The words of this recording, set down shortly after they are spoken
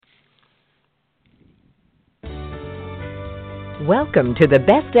Welcome to the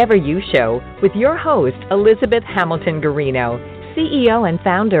Best Ever You Show with your host, Elizabeth Hamilton Garino, CEO and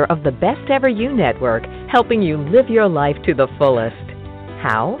founder of the Best Ever You Network, helping you live your life to the fullest.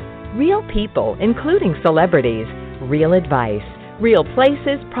 How? Real people, including celebrities, real advice, real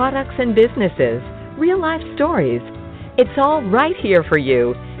places, products, and businesses, real life stories. It's all right here for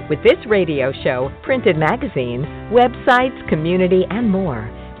you with this radio show, printed magazine, websites, community, and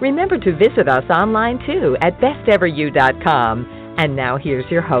more. Remember to visit us online, too, at besteveryou.com. And now here's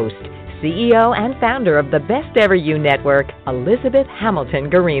your host, CEO and founder of the Best Ever You Network, Elizabeth Hamilton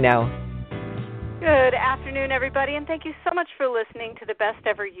Garino. Good afternoon, everybody, and thank you so much for listening to the Best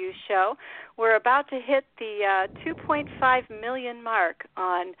Ever You Show. We're about to hit the 2.5 million mark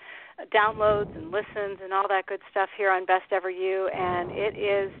on downloads and listens and all that good stuff here on Best Ever You, and it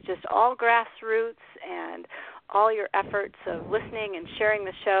is just all grassroots and all your efforts of listening and sharing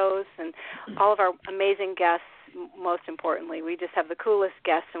the shows and all of our amazing guests. Most importantly, we just have the coolest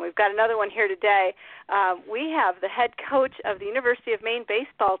guests, and we've got another one here today. We have the head coach of the University of Maine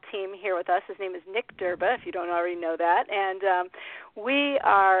baseball team here with us. His name is Nick Derba, if you don't already know that. And we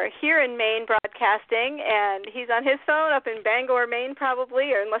are here in Maine broadcasting, and he's on his phone up in Bangor, Maine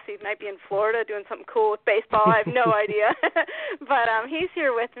probably, or unless he might be in Florida doing something cool with baseball. I have no idea. But he's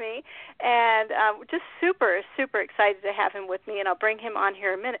here with me, and just super, super excited to have him with me, and I'll bring him on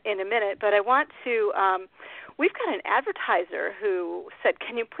here in a minute. But I want to... We've got an advertiser who said,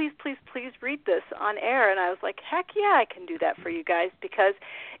 can you please read this on air? And I was like, heck yeah, I can do that for you guys, because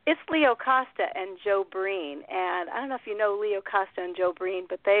it's Leo Costa and Joe Breen. And I don't know if you know Leo Costa and Joe Breen,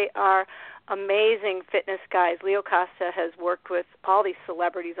 but they are amazing fitness guys. Leo Costa has worked with all these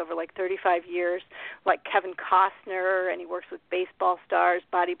celebrities over like 35 years, like Kevin Costner, and he works with baseball stars,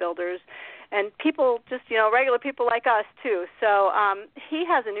 bodybuilders, and people just, regular people like us too. So he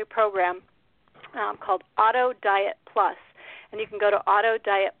has a new program called Auto Diet Plus, and you can go to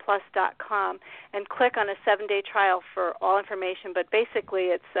autodietplus.com and click on a 7-day trial for all information. But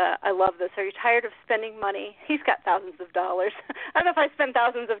basically, it's I love this. Are you tired of spending money? He's got thousands of dollars. I don't know if I spend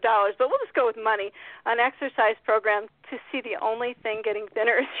thousands of dollars, but we'll just go with money. An exercise program to see the only thing getting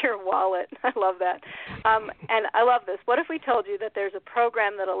thinner is your wallet. I love that. And I love this. What if we told you that there's a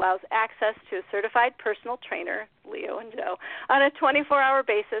program that allows access to a certified personal trainer, Leo and Joe, on a 24-hour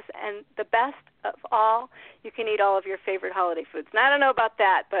basis, and the best of all, you can eat all of your favorite holiday foods. Now, I don't know about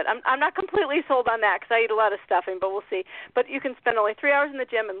that, but I'm not completely sold on that because I eat a lot of stuffing, but we'll see. But you can spend only 3 hours in the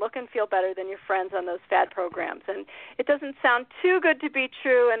gym and look and feel better than your friends on those fad programs. And it doesn't sound too good to be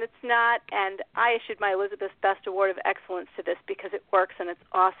true, and it's not. And I issued my Elizabeth Best Award of Excellence to this because it works and it's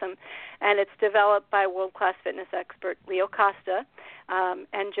awesome. And it's developed by world-class fitness expert Leo Costa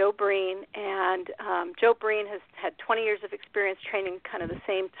and Joe Breen. And Joe Breen has had 20 years of experience training kind of the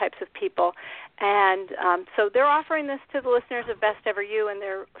same types of people. And so they're offering this to the listeners of Best Ever You, and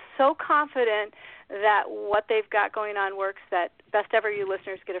they're so confident that what they've got going on works that Best Ever You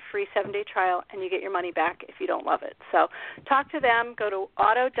listeners get a free 7-day trial, and you get your money back if you don't love it. So talk to them. Go to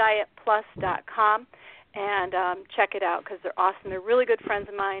autodietplus.com and check it out because they're awesome. They're really good friends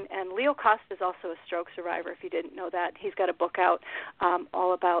of mine. And Leo Costa is also a stroke survivor, if you didn't know that. He's got a book out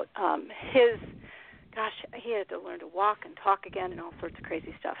all about his... Gosh, he had to learn to walk and talk again and all sorts of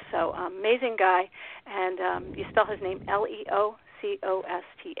crazy stuff. So amazing guy, and you spell his name Leocosta.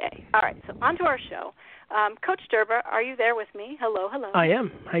 All right, so on to our show. Coach Derba, are you there with me? Hello. I am.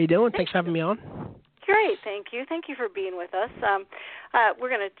 How you doing? Thanks for having me on. Great, thank you. Thank you for being with us. We're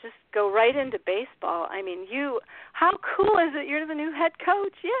going to just go right into baseball. I mean, how cool is it? You're the new head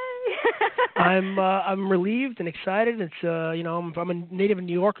coach. Yay! I'm relieved and excited. It's I'm a native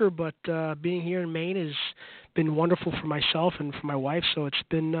New Yorker, but being here in Maine has been wonderful for myself and for my wife. So it's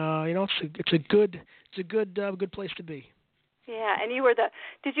been it's a good place to be. Yeah, and you were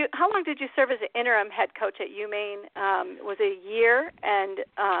how long did you serve as an interim head coach at UMaine? Was it a year and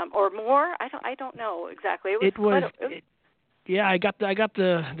or more? I don't know exactly. Yeah, I got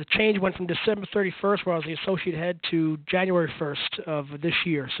the change went from December 31st, where I was the associate head, to January 1st of this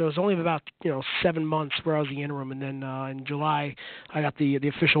year. So it was only about 7 months where I was the interim, and then in July I got the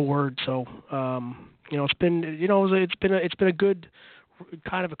official word. So it's been a good,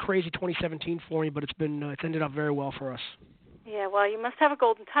 kind of a crazy 2017 for me, but it's ended up very well for us. Yeah, well, you must have a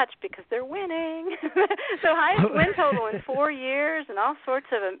golden touch because they're winning. So highest win total in 4 years and all sorts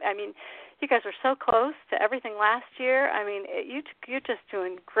of, you guys were so close to everything last year. I mean, you're just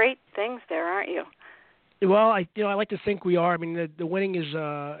doing great things there, aren't you? Well, I like to think we are. I mean, the winning is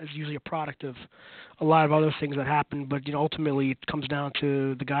usually a product of a lot of other things that happen, but ultimately it comes down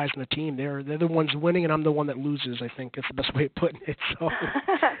to the guys on the team. They're the ones winning, and I'm the one that loses. I think that's the best way of putting it. So.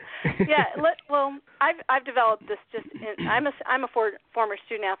 Yeah. Well, I've developed this. I'm a former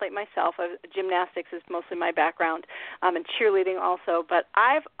student athlete myself. Gymnastics is mostly my background, and cheerleading also. But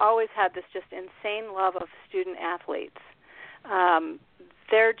I've always had this just insane love of student athletes.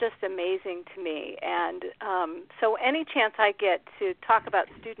 They're just amazing to me, and so any chance I get to talk about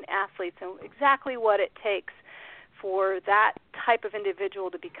student athletes and exactly what it takes for that type of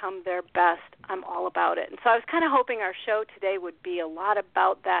individual to become their best, I'm all about it. And so I was kind of hoping our show today would be a lot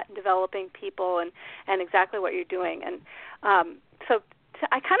about that, developing people and exactly what you're doing. And so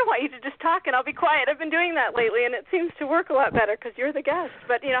I kind of want you to just talk, and I'll be quiet. I've been doing that lately, and it seems to work a lot better because you're the guest.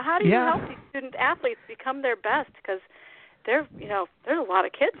 But, how do you help these student athletes become their best? Because there's a lot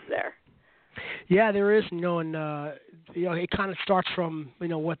of kids there. Yeah, there is, and it kind of starts from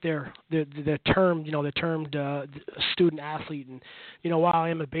what the termed student athlete, and while I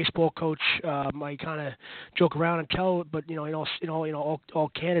am a baseball coach, I kind of joke around and tell, but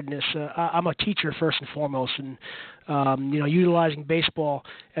all candidness, I'm a teacher first and foremost, and utilizing baseball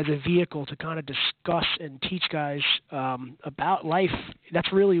as a vehicle to kind of discuss and teach guys about life.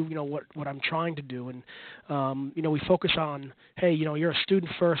 That's really what I'm trying to do, and we focus on, hey, you're a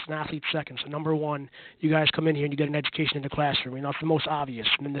student first and athlete second. So number one, you guys come in here and you get an education in the classroom. That's the most obvious.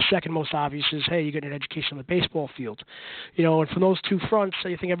 And then the second most obvious is, hey, you get an education on the baseball field. And from those two fronts,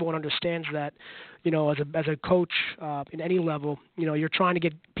 I think everyone understands that, as a coach in any level, you're trying to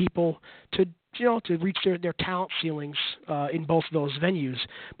get people to reach their talent ceilings in both of those venues.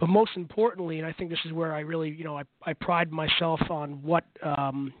 But most importantly, and I think this is where I really, I pride myself on what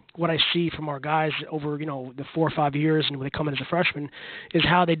I see from our guys over, the 4 or 5 years and when they come in as a freshman, is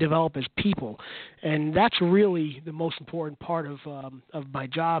how they develop as people. And that's really the most important part of my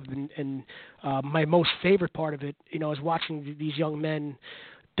job. And my most favorite part of it, is watching these young men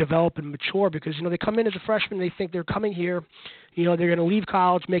develop and mature, because they come in as a freshman, they think they're coming here, they're going to leave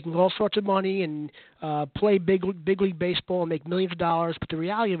college making all sorts of money and play big league baseball and make millions of dollars. But the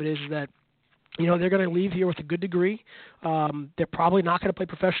reality of it is that they're going to leave here with a good degree. They're probably not going to play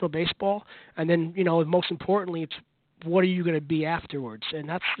professional baseball, and then most importantly, it's what are you going to be afterwards? And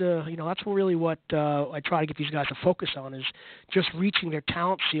that's that's really what I try to get these guys to focus on, is just reaching their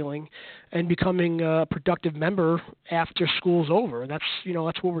talent ceiling and becoming a productive member after school's over. That's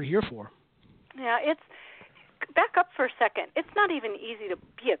that's what we're here for. Yeah, back up for a second. It's not even easy to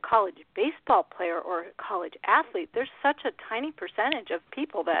be a college baseball player or a college athlete. There's such a tiny percentage of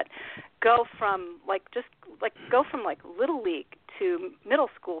people that go from little league to middle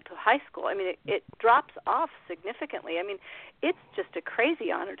school to high school. I mean, it drops off significantly. I mean, it's just a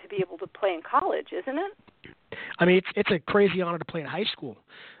crazy honor to be able to play in college, isn't it? I mean, it's a crazy honor to play in high school.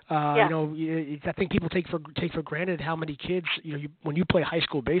 Yeah. I think people take for granted how many kids, when you play high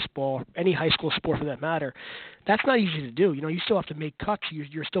school baseball, any high school sport for that matter, that's not easy to do. You still have to make cuts.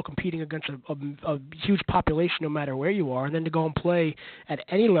 You're still competing against a huge population no matter where you are. And then to go and play at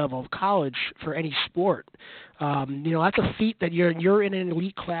any level of college for any sport, that's a feat that you're in an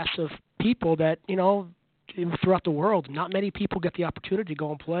elite class of people that, throughout the world, not many people get the opportunity to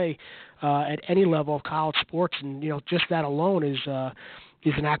go and play at any level of college sports, and just that alone is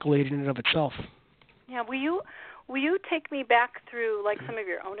an accolade in and of itself. Yeah, will you take me back through some of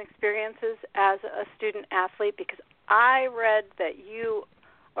your own experiences as a student athlete? Because I read that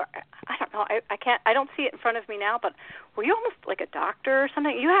I don't know, I don't see it in front of me now, but were you almost like a doctor or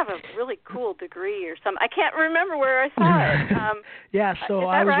something? You have a really cool degree or something. I can't remember where I saw it. Yeah, so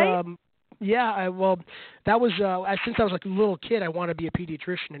I was right? Well, that was since I was a little kid, I wanted to be a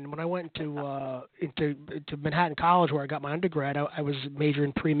pediatrician, and when I went into Manhattan College, where I got my undergrad, I was majoring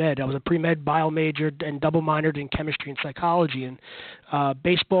in pre-med. I was a pre-med bio major and double minored in chemistry and psychology, and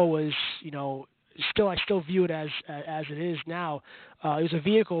baseball was, I still view it as it is now. It was a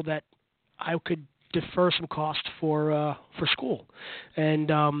vehicle that I could defer some costs for school,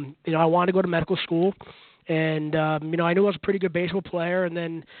 and I wanted to go to medical school. And, I knew I was a pretty good baseball player. And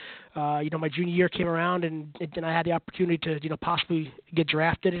then, my junior year came around and I had the opportunity to, possibly get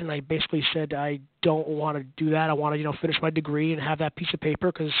drafted. And I basically said, I don't want to do that. I want to, finish my degree and have that piece of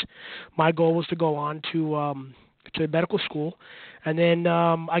paper, because my goal was to go on to medical school. And then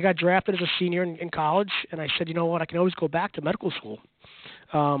I got drafted as a senior in college. And I said, you know what, I can always go back to medical school.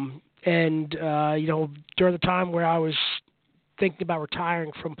 During the time where I was thinking about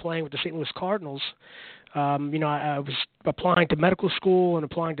retiring from playing with the St. Louis Cardinals, I was applying to medical school and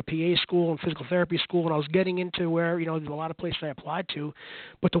applying to PA school and physical therapy school, and I was getting into where, there's a lot of places I applied to.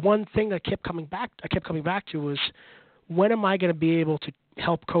 But the one thing that I kept coming back to was, when am I going to be able to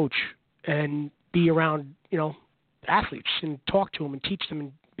help coach and be around, athletes and talk to them and teach them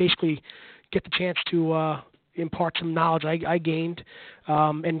and basically get the chance to impart some knowledge I gained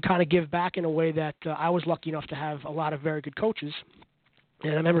and kind of give back in a way that I was lucky enough to have a lot of very good coaches.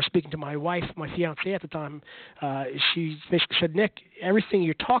 And I remember speaking to my wife, my fiancée at the time. She basically said, "Nick, everything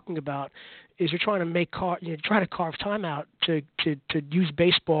you're talking about is you're trying to trying to carve time out to use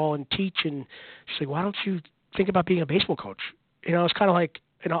baseball and teach." And she's like, "Why don't you think about being a baseball coach?" It's kind of like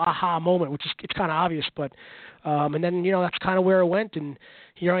an aha moment, which is it's kind of obvious, but and then that's kind of where it went, and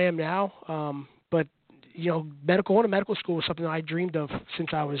here I am now. But going to medical school was something that I dreamed of since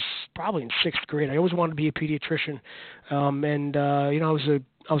I was probably in 6th grade. I always wanted to be a pediatrician, and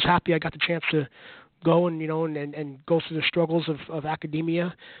I was happy I got the chance to go and and go through the struggles of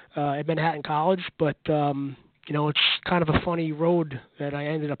academia at Manhattan College. But it's kind of a funny road that I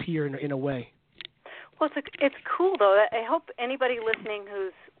ended up here in a way. Well, it's cool, though. I hope anybody listening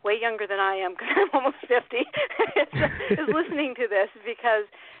who's way younger than I am, because I'm almost 50, is listening to this, because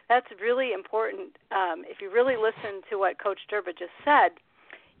that's really important. If you really listen to what Coach Derba just said,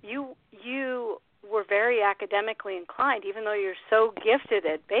 you were very academically inclined, even though you're so gifted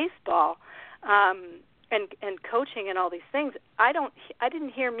at baseball and coaching and all these things. I didn't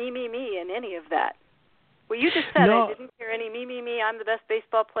hear me in any of that. What you just said, no. I didn't hear any me, I'm the best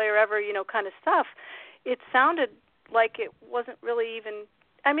baseball player ever, kind of stuff. It sounded like it wasn't really even,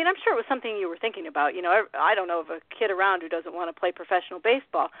 I'm sure it was something you were thinking about. I don't know of a kid around who doesn't want to play professional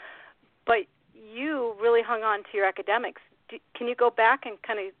baseball, but you really hung on to your academics. Can you go back and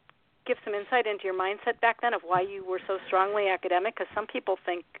kind of give some insight into your mindset back then of why you were so strongly academic? Because some people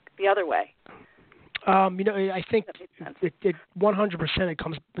think the other way. I think it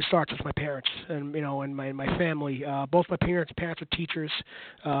 100% starts with my parents and and my family. Both my parents were teachers.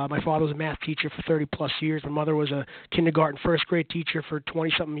 My father was a math teacher for 30 plus years. My mother was a kindergarten, first grade teacher for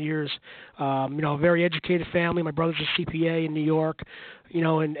 20 something years. A very educated family. My brother's a CPA in New York.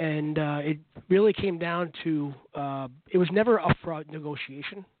 And it really came down to it was never up for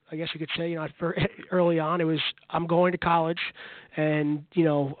negotiation, I guess you could say. Early on, it was I'm going to college, and as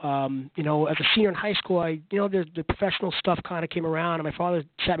a senior in high school, the professional stuff kind of came around, and my father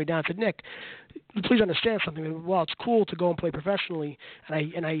sat me down and said, "Nick, please understand something. Well, it's cool to go and play professionally,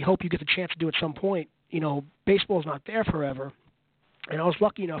 and I hope you get the chance to do it at some point. Baseball's not there forever." And I was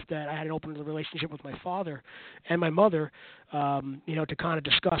lucky enough that I had an open relationship with my father and my mother, to kind of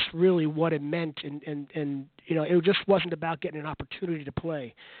discuss really what it meant. And it just wasn't about getting an opportunity to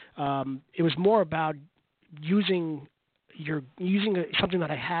play. It was more about using something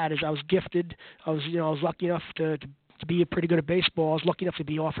that I had. As I was gifted, I was lucky enough to be pretty good at baseball. I was lucky enough to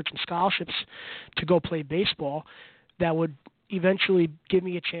be offered some scholarships to go play baseball that would eventually give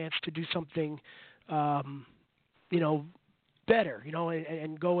me a chance to do something, better,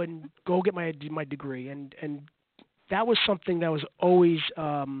 and go get my degree, and that was something that was always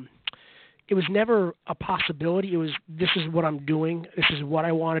it was never a possibility. It was, this is what I'm doing, this is what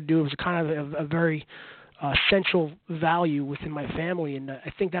I want to do. It was kind of a very essential value within my family, and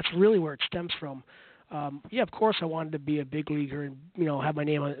I think that's really where it stems from. Of course I wanted to be a big leaguer and have my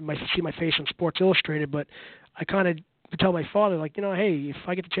name see my face on Sports Illustrated, but I kind of tell my father, hey, if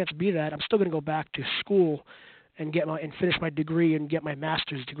I get the chance to be that, I'm still going to go back to school and finish my degree and get my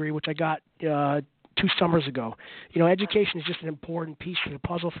master's degree, which I got 2 summers ago. Education is just an important piece of the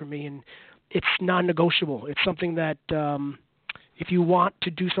puzzle for me, and it's non-negotiable. It's something that if you want to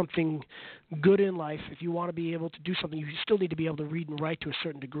do something good in life, if you want to be able to do something, you still need to be able to read and write to a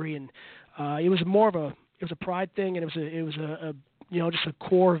certain degree. And it was a pride thing, and it was a just a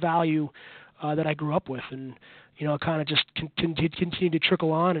core value that I grew up with, and kind of just continued to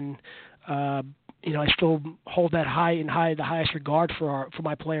trickle on, and I still hold that the highest regard for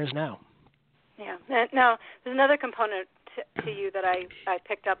my players now. Yeah. Now, there's another component to you that I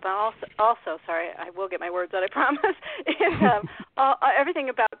picked up on also, sorry, I will get my words out, I promise, is everything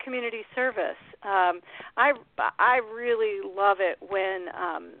about community service. I really love it when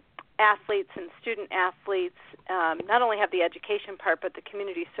athletes and student athletes not only have the education part, but the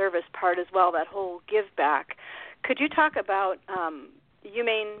community service part as well, that whole give back. Could you talk about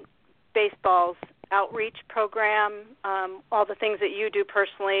UMaine Baseball's outreach program, all the things that you do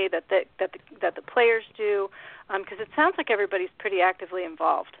personally, that the players do, because it sounds like everybody's pretty actively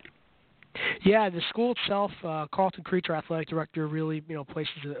involved. Yeah, the school itself, Carlton Creech, our athletic director, really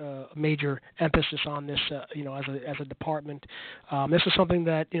places a major emphasis on this, as a department. This is something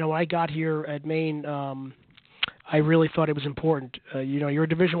that when I got here at Maine, I really thought it was important. You're a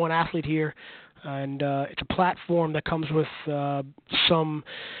Division I athlete here, and it's a platform that comes with some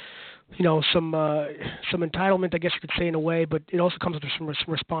entitlement, I guess you could say, in a way, but it also comes with some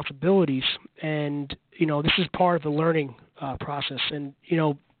responsibilities. And this is part of the learning process. And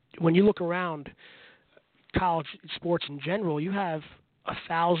when you look around college sports in general, you have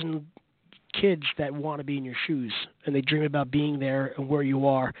 1,000 kids that want to be in your shoes, and they dream about being there and where you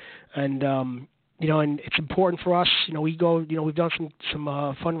are. And and it's important for us. We go. We've done some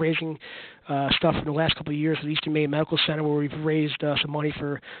fundraising stuff in the last couple of years at Eastern Maine Medical Center, where we've raised some money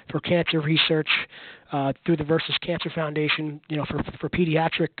for cancer research through the Versus Cancer Foundation. For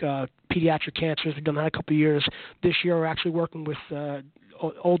pediatric cancers. We've done that a couple of years. This year, we're actually working with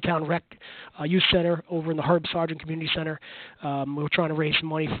Old Town Rec Youth Center over in the Herb Sargent Community Center. We're trying to raise some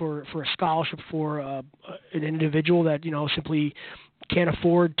money for a scholarship for an individual that simply can't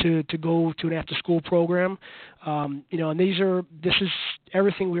afford to go to an after-school program. And this is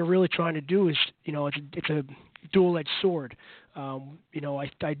everything we're really trying to do. Is it's a dual-edged sword.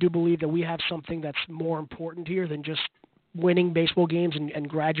 I do believe that we have something that's more important here than just winning baseball games and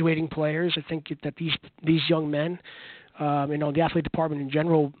graduating players. I think that these young men, the athlete department in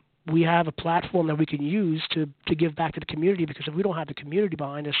general, we have a platform that we can use to give back to the community, because if we don't have the community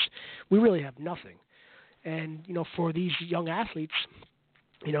behind us, we really have nothing. And for these young athletes,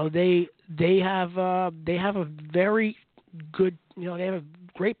 they have a very good, they have a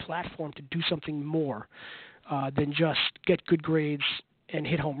great platform to do something more than just get good grades and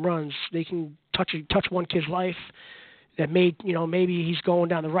hit home runs. They can touch one kid's life that maybe he's going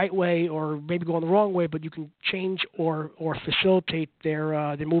down the right way or maybe going the wrong way, but you can change or facilitate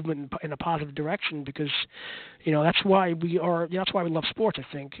their movement in a positive direction, because that's why we love sports. I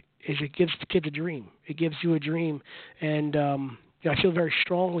think is it gives the kids a dream. It gives you a dream, and I feel very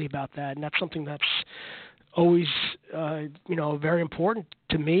strongly about that, and that's something that's always very important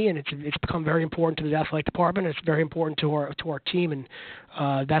to me, and it's become very important to the athletic department. It's very important to our team, and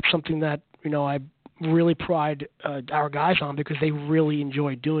that's something that I really pride our guys on, because they really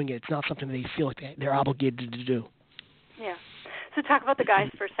enjoy doing it. It's not something they feel like they're obligated to do. Yeah. So talk about the guys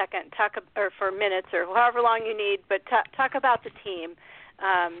for a second, or for minutes, or however long you need, but talk about the team.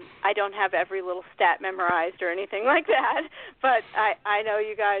 I don't have every little stat memorized or anything like that, but I know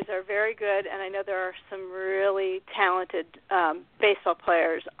you guys are very good, and I know there are some really talented baseball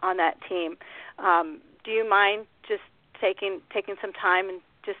players on that team. Do you mind just taking some time and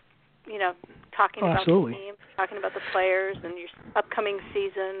just, talking about absolutely. the team, talking about the players and your upcoming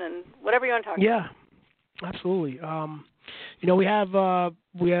season and whatever you want to talk about? Yeah, absolutely. We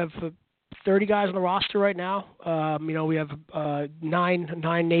have 30 guys on the roster right now. We have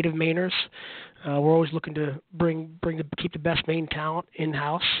nine native Mainers. We're always looking to keep the best Maine talent in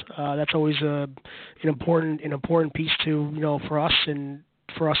house. That's always an important piece to for us and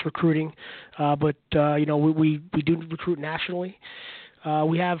for us recruiting. But we do recruit nationally.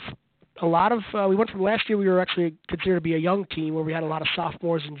 We have a lot of we went from last year, we were actually considered to be a young team where we had a lot of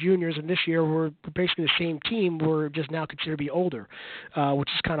sophomores and juniors, and this year we're basically the same team. We're just now considered to be older, which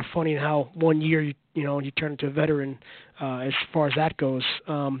is kind of funny how 1 year you turn into a veteran as far as that goes.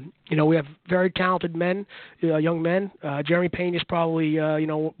 We have very talented men, young men. Jeremy Payne is probably a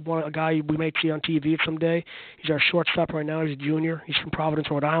guy we might see on TV someday. He's our shortstop right now. He's a junior. He's from Providence,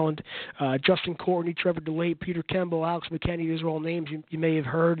 Rhode Island. Justin Courtney, Trevor DeLate, Peter Kemble, Alex McKenney. These are all names you may have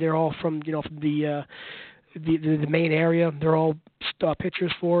heard. They're all from the Maine area. They're all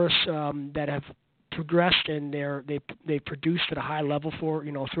pitchers for us that have progressed, and they produced at a high level for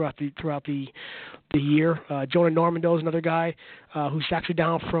throughout the year. Jonah Normando is another guy who's actually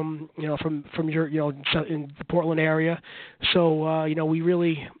down from your in the Portland area. So we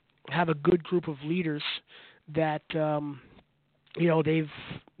really have a good group of leaders that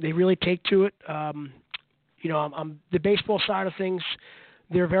they really take to it. The baseball side of things,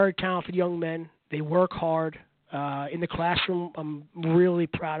 they're very talented young men. They work hard. In the classroom, I'm really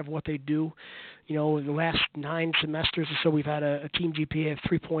proud of what they do. In the last 9 semesters or so, we've had a team GPA of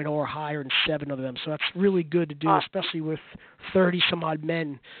 3.0 or higher in 7 of them. So that's really good to do, especially with 30-some-odd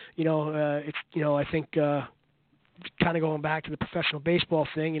men. I think kind of going back to the professional baseball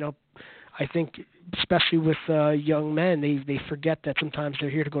thing, I think especially with young men, they forget that sometimes they're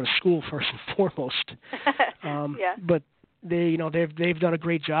here to go to school first and foremost. Yeah. But they've done a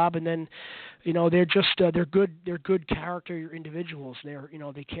great job, and then they're just they're good character individuals.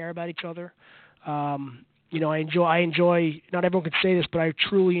 They care about each other. I enjoy, not everyone could say this, but I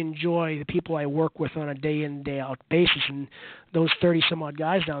truly enjoy the people I work with on a day in, day out basis. And those 30 some odd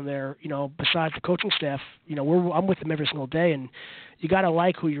guys down there, besides the coaching staff, I'm with them every single day, and you got to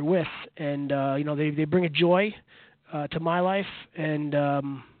like who you're with. And, they bring a joy to my life, and,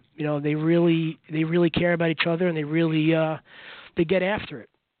 they really care about each other, and they really, they get after it.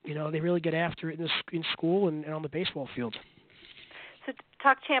 They really get after it in school and on the baseball field. So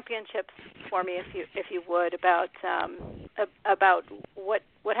talk championships for me, if you would, about what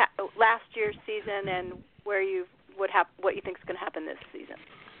last year's season and what you think is going to happen this season.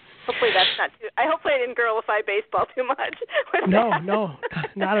 Hopefully that's not too. Hopefully I didn't girlify baseball too much. No,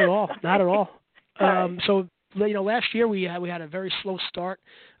 not at all, not at all. So last year we had a very slow start.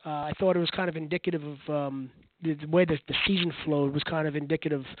 I thought it was kind of indicative of the way that the season flowed was kind of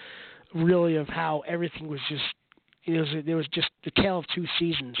indicative, really, of how everything was just. There was just the tale of two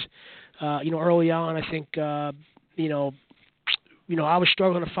seasons. Early on, I think, I was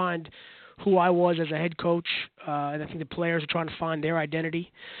struggling to find who I was as a head coach, and I think the players are trying to find their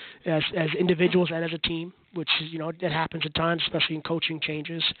identity as individuals and as a team, which is, that happens at times, especially in coaching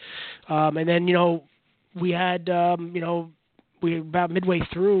changes. And then, we had, we about midway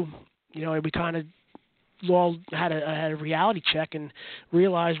through, we kind of all had a reality check and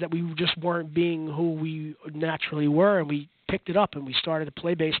realized that we just weren't being who we naturally were, and we picked it up and we started to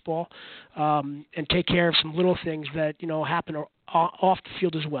play baseball and take care of some little things that happen off the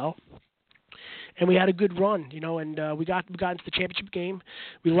field as well. And we had a good run, and we got into the championship game.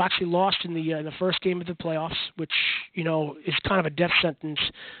 We actually lost in the first game of the playoffs, which is kind of a death sentence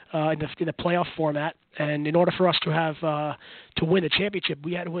in the playoff format. And in order for us to have to win the championship,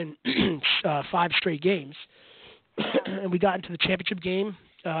 we had to win 5 straight games. And we got into the championship game.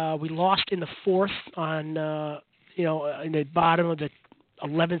 We lost in the fourth on in the bottom of the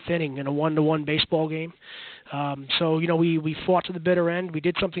 11th inning in a 1-1 baseball game. So we fought to the bitter end. We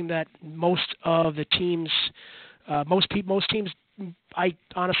did something that most of the teams, most teams, I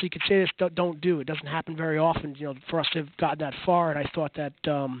honestly could say this, don't do. It doesn't happen very often, for us to have gotten that far. And I thought that,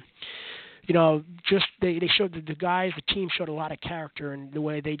 just they showed the team showed a lot of character in the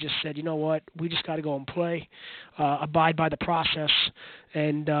way they just said, what, we just got to go and play, abide by the process,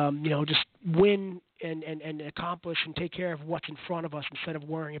 and just win and accomplish and take care of what's in front of us instead of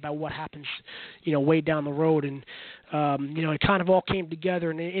worrying about what happens, way down the road. And it kind of all came together.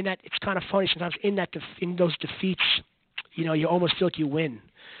 And in that, it's kind of funny sometimes in those defeats, you almost feel like you win.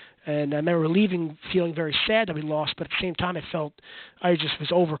 And I remember leaving feeling very sad that we lost, but at the same time, I just was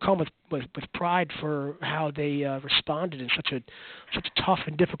overcome with pride for how they responded in such a tough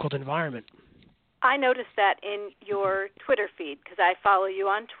and difficult environment. I noticed that in your Twitter feed, because I follow you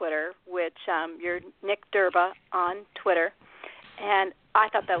on Twitter, which you're Nick Derba on Twitter, and I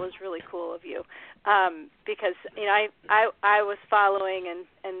thought that was really cool of you, because I was following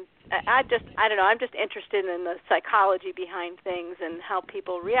and I don't know, I'm just interested in the psychology behind things and how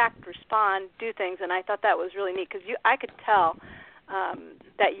people react, respond, do things, and I thought that was really neat because I could tell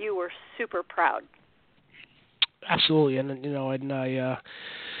that you were super proud. Absolutely, and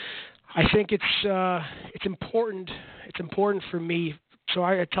I think it's important. It's important for me. So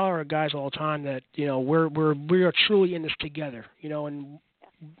I tell our guys all the time that we are truly in this together. And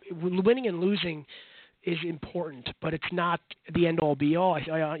winning and losing is important, but it's not the end all be all.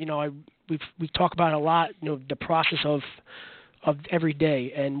 We talk about it a lot. The process of every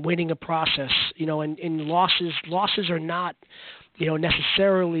day and winning a process. And losses are not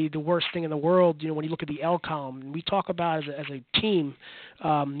necessarily the worst thing in the world, when you look at the L column. And we talk about as a team,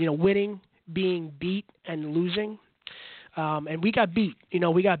 winning, being beat, and losing. And we got beat.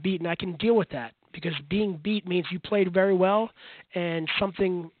 We got beat, and I can deal with that because being beat means you played very well and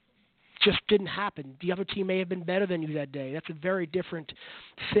something just didn't happen. The other team may have been better than you that day. That's a very different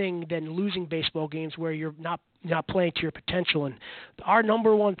thing than losing baseball games where you're not playing to your potential. And our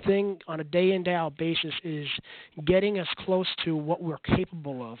number one thing on a day-in, day-out basis is getting us close to what we're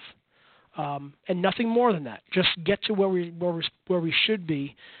capable of, and nothing more than that. Just get to where we should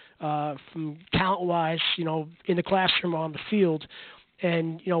be, from talent-wise, in the classroom, on the field,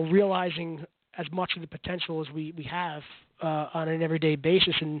 and realizing as much of the potential as we have on an everyday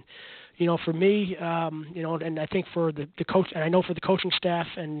basis. And for me, and I think for the coach, and I know for the coaching staff,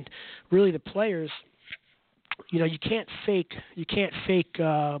 and really the players. You can't fake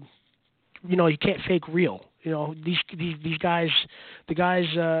real. These guys, the guys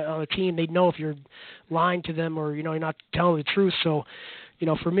on the team, they know if you're lying to them or you're not telling the truth. So,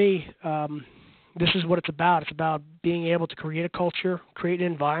 for me, this is what it's about. It's about being able to create a culture, create an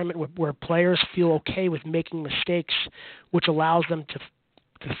environment where players feel okay with making mistakes, which allows them to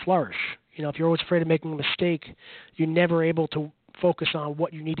flourish. If you're always afraid of making a mistake, you're never able to focus on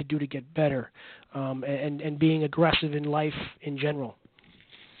what you need to do to get better, and being aggressive in life in general.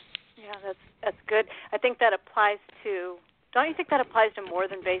 Yeah, that's good. I think that applies to. Don't you think that applies to more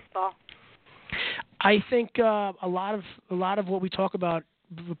than baseball? I think a lot of what we talk about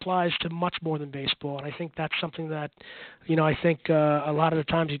applies to much more than baseball, and I think that's something that, I think a lot of the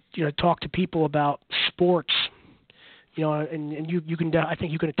times you talk to people about sports, and you can, I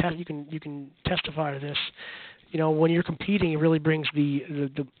think you can testify to this. When you're competing, it really brings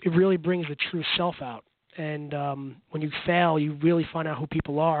the true self out. And when you fail, you really find out who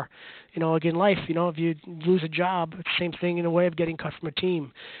people are. Like in life, if you lose a job, it's the same thing in a way of getting cut from a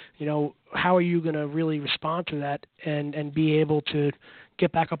team. How are you going to really respond to that and be able to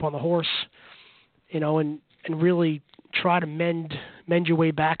get back up on the horse, and really try to mend your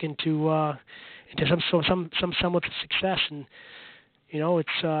way back into some semblance of success. And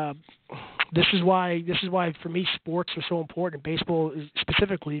it's this is why for me sports are so important. Baseball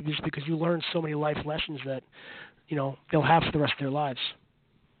specifically is because you learn so many life lessons that they'll have for the rest of their lives.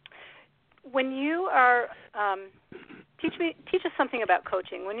 When you are teach us something about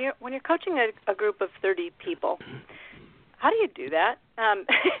coaching. When you're coaching a group of 30 people, how do you do that?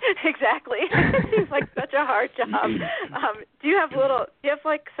 Exactly. It seems like such a hard job. Do you have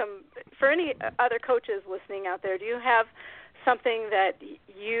like some, for any other coaches listening out there, do you have something that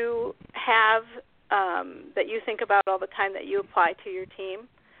you have that you think about all the time that you apply to your team?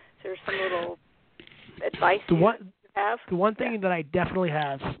 Is there some little advice you have? The one thing that I definitely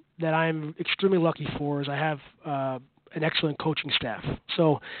have that I'm extremely lucky for is I have an excellent coaching staff.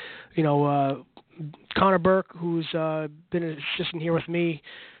 So, Connor Burke, who's been an assistant here with me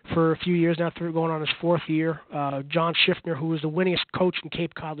for a few years now, going on his fourth year. John Schiffner, who was the winningest coach in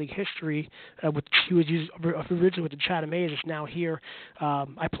Cape Cod League history, he was originally with the Chatham Anglers, is now here.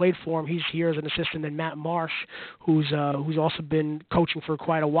 I played for him. He's here as an assistant. And Matt Marsh, who's also been coaching for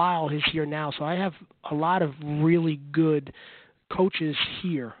quite a while, is here now. So I have a lot of really good coaches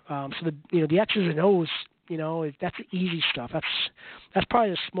here. So the X's and O's, that's the easy stuff. That's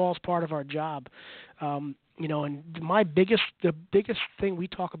probably the smallest part of our job. And the biggest thing we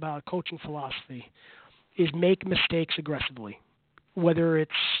talk about coaching philosophy is make mistakes aggressively, whether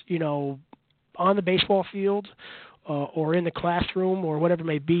it's on the baseball field or in the classroom or whatever it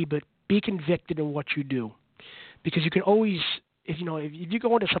may be. But be convicted in what you do, because you can always, if you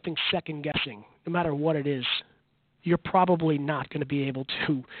go into something second guessing, no matter what it is, you're probably not going to be able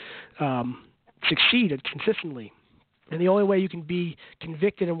to succeed consistently. And the only way you can be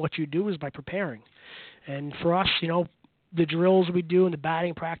convicted in what you do is by preparing. And for us, the drills we do in the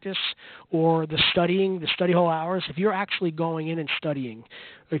batting practice or the study hall hours, if you're actually going in and studying,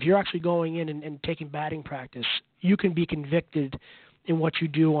 or if you're actually going in and taking batting practice, you can be convicted in what you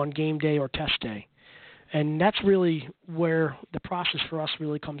do on game day or test day. And that's really where the process for us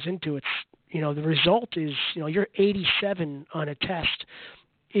really comes into. It's, the result is, your 87 on a test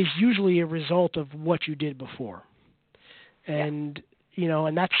is usually a result of what you did before. And,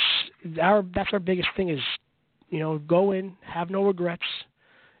 and that's our biggest thing is, go in, have no regrets,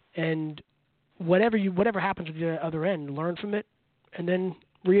 and whatever happens at the other end, learn from it, and then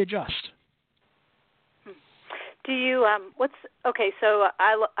readjust. Do you so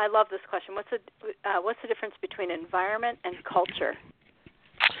I love this question. What's the difference between environment and culture?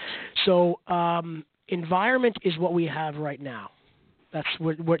 So environment is what we have right now. That's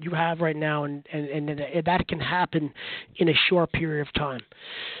what you have right now, and that can happen in a short period of time.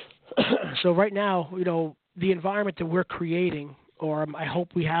 So right now, the environment that we're creating, or I hope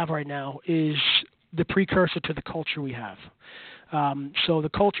we have right now, is the precursor to the culture we have. So the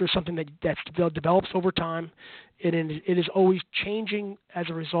culture is something that develops over time, and it is always changing as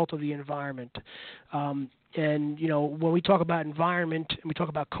a result of the environment. And when we talk about environment and we talk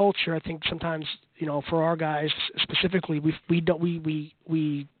about culture, I think sometimes for our guys specifically, we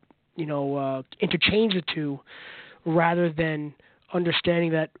interchange the two rather than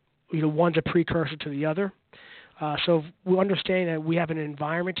understanding that one's a precursor to the other. So we understand that we have an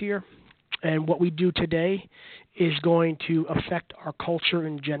environment here, and what we do today is going to affect our culture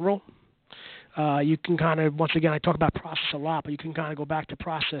in general. You can kind of, once again, I talk about process a lot, but you can kind of go back to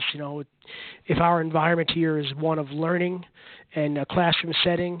process. If our environment here is one of learning and a classroom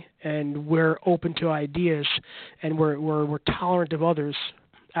setting, and we're open to ideas, and we're tolerant of others,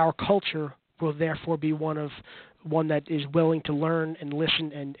 our culture will therefore be one that is willing to learn and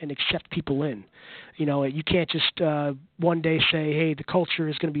listen and accept people in. You can't just one day say, hey, the culture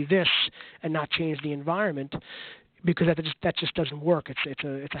is going to be this and not change the environment, because that just doesn't work.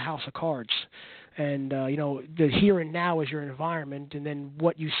 It's a house of cards, and the here and now is your environment, and then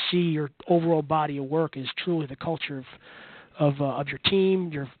what you see, your overall body of work, is truly the culture of your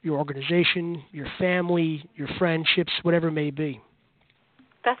team, your organization, your family, your friendships, whatever it may be.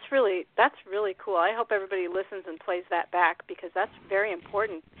 That's really cool. I hope everybody listens and plays that back, because that's very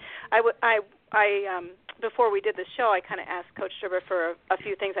important. Before we did the show, I kind of asked Coach Derba for a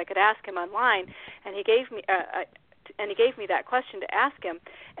few things I could ask him online, and he gave me that question to ask him,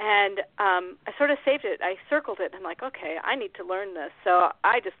 and I sort of saved it. I circled it, and I'm like, okay, I need to learn this. So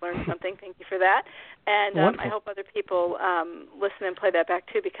I just learned something. Thank you for that. And I hope other people listen and play that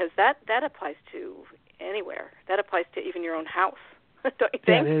back too, because that applies to anywhere. That applies to even your own house. Don't you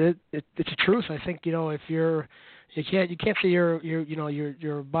think? Yeah, it's the truth. I think if you can't say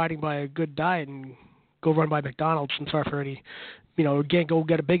you're abiding by a good diet and go run by McDonald's. I'm sorry for any, again, go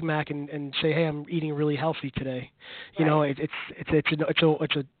get a Big Mac and say, hey, I'm eating really healthy today. Right. It's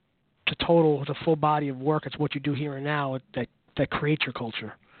a full body of work. It's what you do here and now that creates your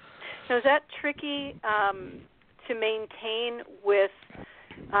culture. So is that tricky to maintain with?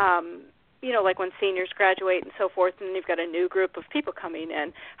 Like when seniors graduate and so forth, and you've got a new group of people coming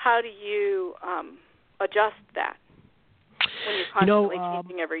in. How do you adjust that when you're constantly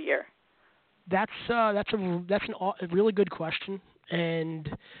changing every year? That's a really good question, and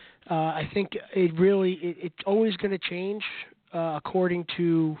I think it's always going to change according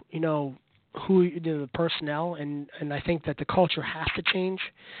to who the personnel, and I think that the culture has to change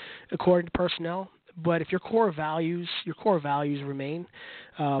according to personnel. But if your core values remain.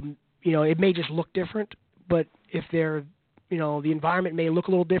 It may just look different, but if they're, the environment may look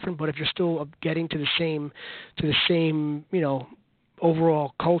a little different, but if you're still getting to the same,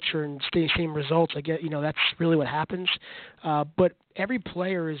 overall culture and same results, I get, that's really what happens. But every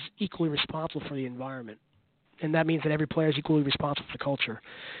player is equally responsible for the environment, and that means that every player is equally responsible for the culture.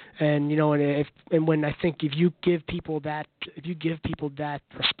 And when I think if you give people that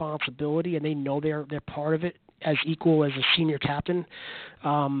responsibility, and they know they're part of it as equal as a senior captain.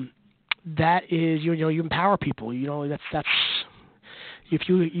 That is, you empower people. That's if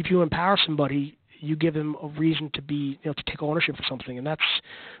you empower somebody, you give them a reason to be, to take ownership for something, and that's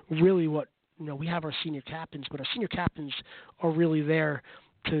really what we have our senior captains, but our senior captains are really there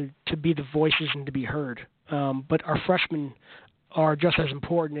to be the voices and to be heard. But our freshmen are just as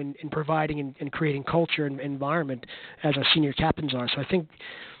important in providing and creating culture and environment as our senior captains are. So I think,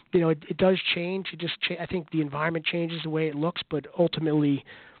 it does change. I think the environment changes the way it looks, but ultimately,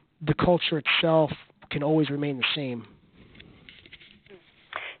 the culture itself can always remain the same.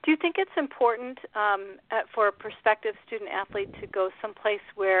 Do you think it's important for a prospective student athlete to go someplace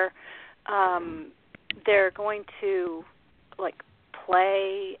where they're going to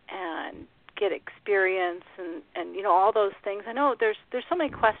play and get experience and all those things? I know there's so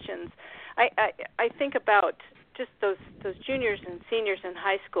many questions. I think about just those juniors and seniors in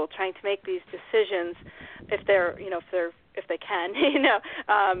high school trying to make these decisions if they can,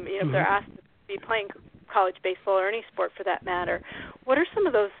 if they're asked to be playing college baseball or any sport for that matter. What are some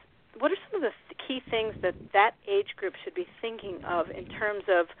of the key things that age group should be thinking of in terms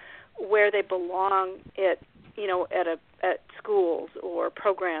of where they belong at schools or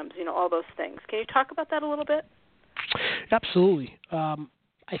programs, all those things? Can you talk about that a little bit? Absolutely.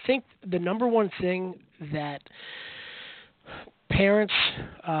 I think the number one thing that parents,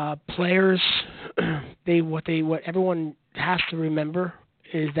 players, what everyone has to remember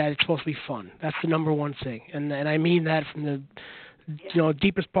is that it's supposed to be fun. That's the number one thing, and I mean that from the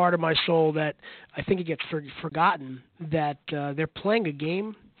deepest part of my soul. That I think it gets forgotten that they're playing a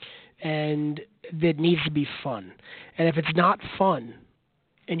game, and that needs to be fun. And if it's not fun,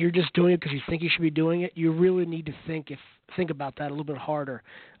 and you're just doing it because you think you should be doing it, you really need to think about that a little bit harder.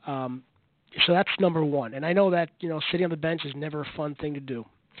 So that's number one. And I know that sitting on the bench is never a fun thing to do.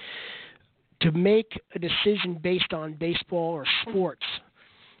 To make a decision based on baseball or sports,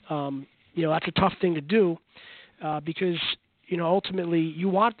 that's a tough thing to do because ultimately you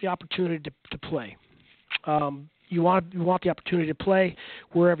want the opportunity to play. You want the opportunity to play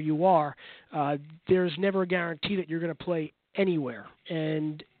wherever you are. There's never a guarantee that you're going to play anywhere,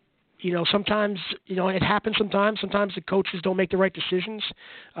 and sometimes it happens. Sometimes the coaches don't make the right decisions.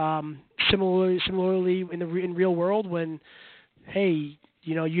 Similarly, in real world, when you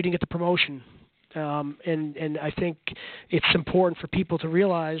didn't get the promotion, and I think it's important for people to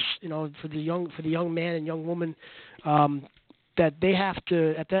realize, for the young man and young woman, that they have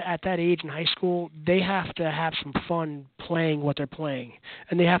to at that age in high school, they have to have some fun playing what they're playing,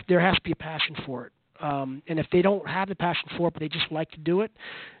 and there has to be a passion for it. And if they don't have the passion for it, but they just like to do it,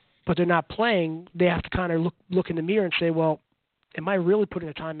 but they're not playing, they have to kind of look in the mirror and say, well, am I really putting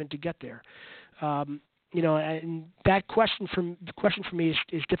the time in to get there? And that question for me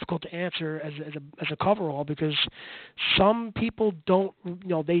is difficult to answer as a coverall, because some people don't,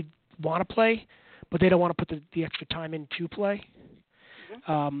 they want to play, but they don't want to put the extra time in to play.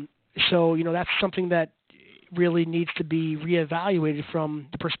 Mm-hmm. So that's something that really needs to be reevaluated from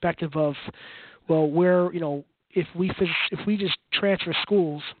the perspective of, well, if we just transfer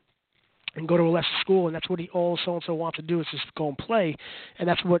schools and go to a lesser school, and that's what all so-and-so wants to do is just go and play, and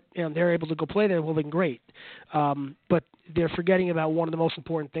that's what they're able to go play there, well, then great. But they're forgetting about one of the most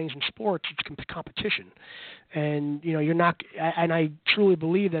important things in sports, it's competition. And, you're not – and I truly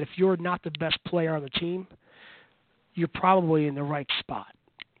believe that if you're not the best player on the team, you're probably in the right spot.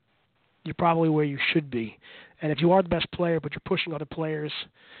 You're probably where you should be. And if you are the best player but you're pushing other players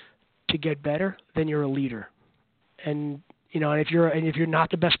to get better, then you're a leader. And and if you're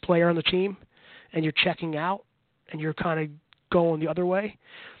not the best player on the team and you're checking out and you're kind of going the other way,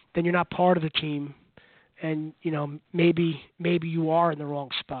 then you're not part of the team, and maybe you are in the wrong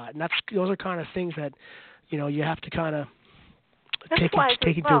spot. And those are kind of things that you have to kind of take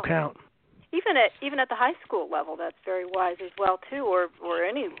into account. Even at the high school level, that's very wise as well too, or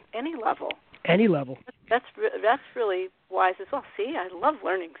any level. Any level. That's really wise as well. See, I love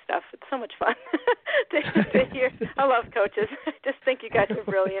learning stuff. It's so much fun to hear. I love coaches. I just think you guys are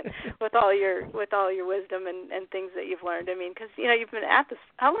brilliant with all your wisdom and things that you've learned. I mean, because you've been at this.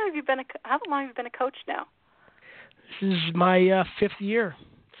 How long have you been a coach now? This is my fifth year.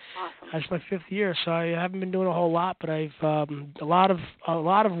 Awesome. That's my fifth year, so I haven't been doing a whole lot, but I've a lot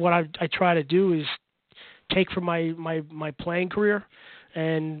of what I try to do is take from my playing career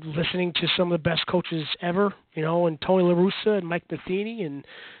and listening to some of the best coaches ever, and Tony La Russa and Mike Matheny, and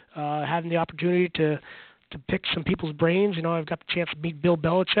having the opportunity to pick some people's brains. I've got the chance to meet Bill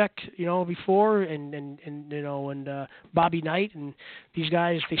Belichick, before, and Bobby Knight, and these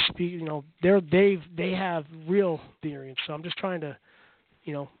guys, they speak, they have real experience. So I'm just trying to,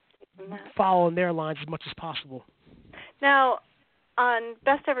 follow in their lines as much as possible. Now, on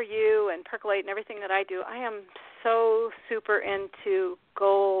Best Ever You and Percolate and everything that I do, I am so super into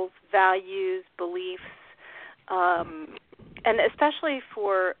goals, values, beliefs, and especially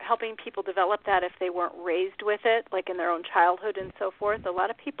for helping people develop that if they weren't raised with it, like in their own childhood and so forth. A lot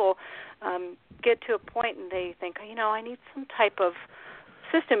of people get to a point and they think, I need some type of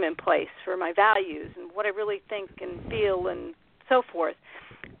system in place for my values and what I really think and feel and so forth.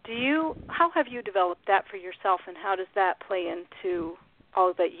 How have you developed that for yourself, and how does that play into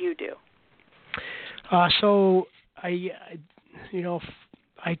all that you do? So I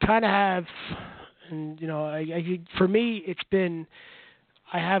kind of have, and for me, it's been,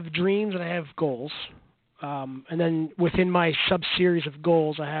 I have dreams and I have goals, and then within my sub-series of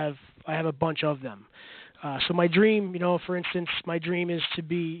goals, I have a bunch of them. So my dream, for instance, my dream is to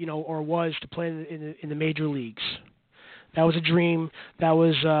be, or was to play in the major leagues. That was a dream. That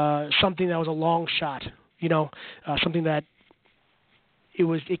was something that was a long shot. Something that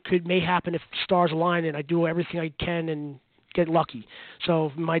may happen if the stars align and I do everything I can and get lucky.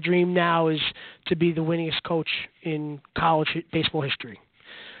 So my dream now is to be the winningest coach in college baseball history.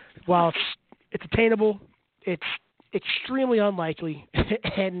 While it's attainable, it's extremely unlikely,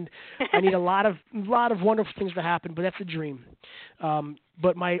 and I need a lot of wonderful things to happen. But that's a dream.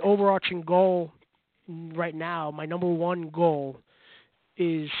 But my overarching goal right now, my number one goal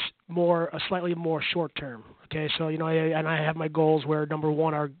is slightly more short term. Okay, so I have my goals where number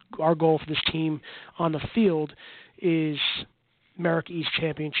one, our goal for this team on the field is America East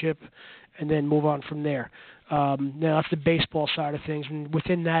Championship, and then move on from there. Now that's the baseball side of things, and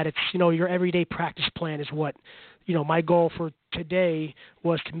within that, it's your everyday practice plan is what my goal for today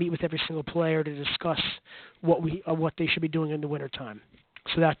was to meet with every single player to discuss what they should be doing in the wintertime.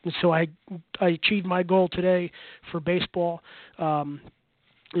 So I achieved my goal today for baseball a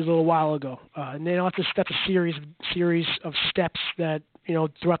little while ago, and then that's a series of steps that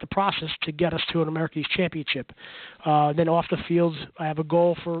throughout the process to get us to an America East Championship. Then off the field, I have a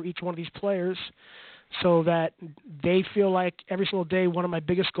goal for each one of these players, so that they feel like every single day. One of my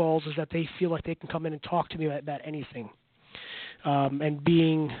biggest goals is that they feel like they can come in and talk to me about anything. And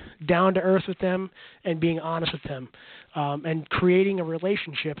being down to earth with them and being honest with them, and creating a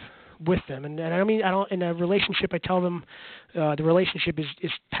relationship with them. And in a relationship, I tell them the relationship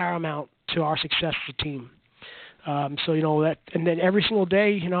is paramount to our success as a team. So that, and then every single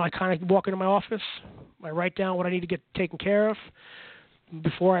day, I kind of walk into my office, I write down what I need to get taken care of.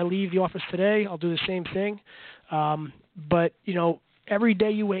 Before I leave the office today, I'll do the same thing. But every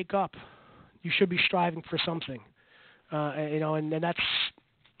day you wake up, you should be striving for something. And that's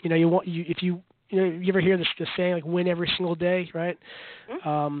If you ever hear this saying like win every single day, right?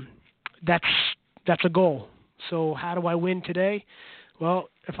 Mm-hmm. That's a goal. So how do I win today? Well,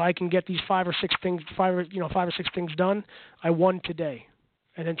 if I can get these five or six things done, I won today.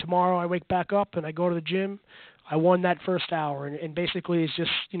 And then tomorrow I wake back up and I go to the gym. I won that first hour, and basically it's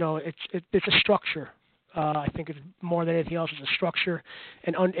just it's a structure. I think it's more than anything else, it's a structure,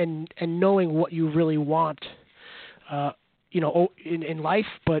 and knowing what you really want, in life,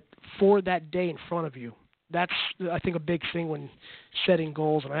 but for that day in front of you. That's, I think, a big thing when setting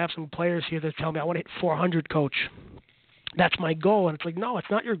goals. And I have some players here that tell me, I want to hit 400, coach. That's my goal. And it's like, no, it's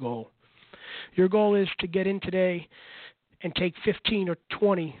not your goal. Your goal is to get in today and take 15 or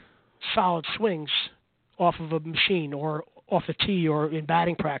 20 solid swings off of a machine or off the tee or in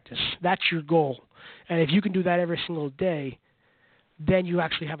batting practice. That's your goal. And if you can do that every single day, then you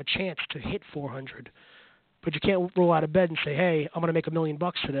actually have a chance to hit 400. But you can't roll out of bed and say, hey, I'm going to make $1 million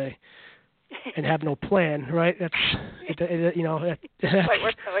today and have no plan, right? That's quite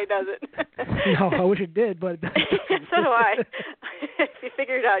works that way, does it? No, I wish it did, but so do I. If you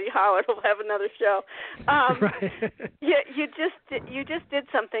figure it out, you holler. We'll have another show. Right. You just did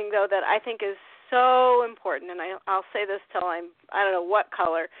something though that I think is so important, and I'll say this till I don't know what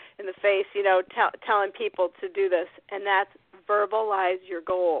color in the face, telling people to do this, and that's verbalize your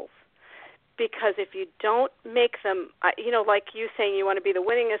goals. Because if you don't make them, like you saying you want to be the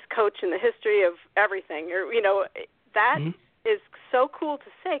winningest coach in the history of everything, or that mm-hmm. is so cool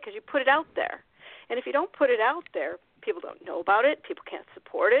to say because you put it out there. And if you don't put it out there, people don't know about it. People can't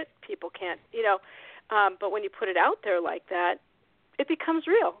support it. People can't, but when you put it out there like that, it becomes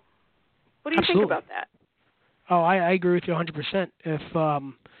real. What do you Absolutely. think about that? Oh, I agree with you 100%.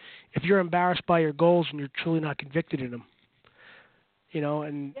 If you're embarrassed by your goals and you're truly not convicted in them,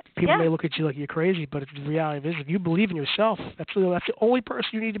 and people may look at you like you're crazy, but the reality is, if you believe in yourself, that's the only person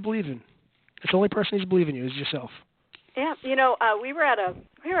you need to believe in. That's the only person who needs to believe in you is yourself. Yeah, we were at a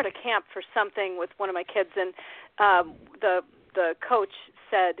camp for something with one of my kids, and the coach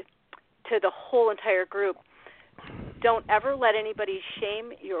said to the whole entire group, "Don't ever let anybody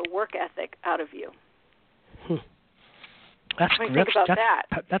shame your work ethic out of you." Think about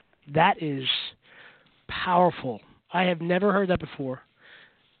that. That is powerful. I have never heard that before,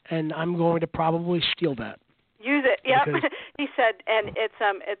 and I'm going to probably steal that. Use it. Yeah, he said, and it's. Do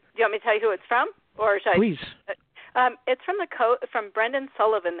you want me to tell you who it's from, or should Please. It's from from Brendan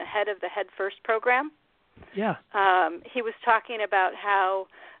Sullivan, the head of the Head First program. Yeah. He was talking about how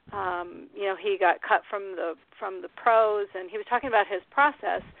he got cut from the pros, and he was talking about his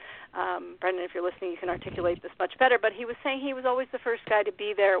process. Brendan, if you're listening, you can articulate this much better. But he was saying he was always the first guy to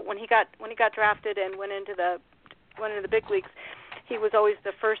be there when he got drafted and went into the big leagues. He was always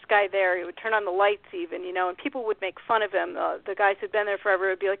the first guy there. He would turn on the lights even, and people would make fun of him. The guys who'd been there forever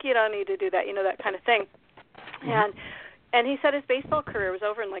would be like, you don't need to do that, that kind of thing. Mm-hmm. And he said his baseball career was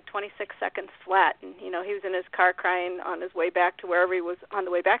over in like 26 seconds flat. And, he was in his car crying on his way back to wherever he was on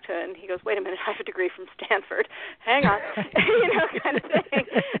the way back to. And he goes, wait a minute, I have a degree from Stanford. Hang on, kind of thing.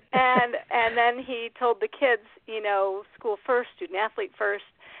 And then he told the kids, school first, student athlete first.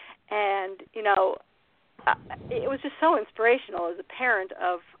 And, it was just so inspirational as a parent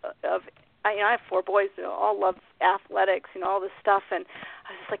of I have 4 boys who all love athletics, all this stuff, and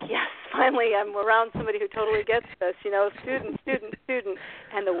I was just like, yes, finally I'm around somebody who totally gets this, student,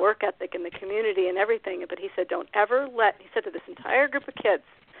 and the work ethic and the community and everything. But he said, he said to this entire group of kids,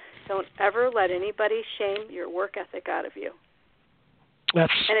 don't ever let anybody shame your work ethic out of you.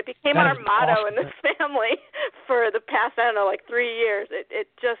 And it became our motto in this family for the past, 3 years. It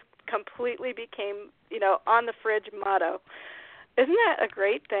just completely became, on the fridge motto. Isn't that a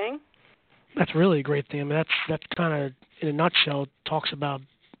great thing? That's really a great thing. I mean, that's kind of, in a nutshell, talks about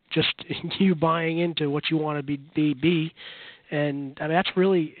just you buying into what you want to be, and I mean that's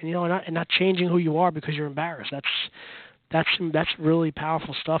really, and not changing who you are because you're embarrassed. That's really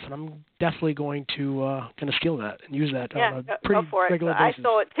powerful stuff, and I'm definitely going to steal that and use that on a pretty regular basis. I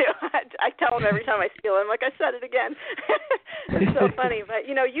stole it too. I tell them every time I steal it. I'm like, I said it again. It's so funny, but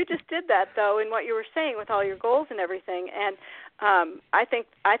you just did that though in what you were saying with all your goals and everything, and I think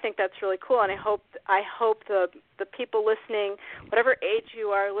that's really cool, and I hope the people listening, whatever age you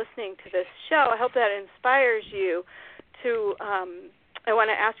are listening to this show, I hope that inspires you to. I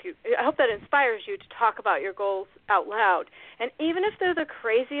want to ask you, I hope that inspires you to talk about your goals out loud. And even if they're the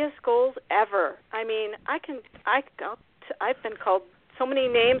craziest goals ever, I mean, I've been called so many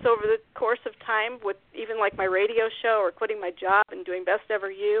names over the course of time with even like my radio show or quitting my job and doing Best Ever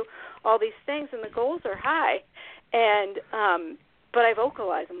You, all these things, and the goals are high. And but I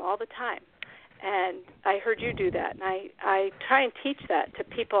vocalize them all the time. And I heard you do that, and I try and teach that to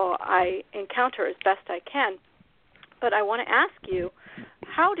people I encounter as best I can. But I want to ask you,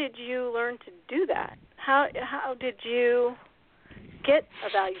 how did you learn to do that? How did you get a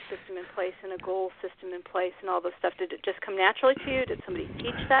value system in place and a goal system in place and all this stuff? Did it just come naturally to you? Did somebody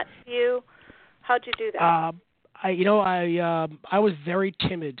teach that to you? How'd you do that? I was very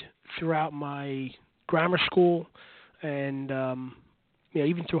timid throughout my grammar school, and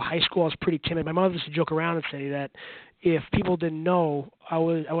even through high school, I was pretty timid. My mother used to joke around and say that if people didn't know, I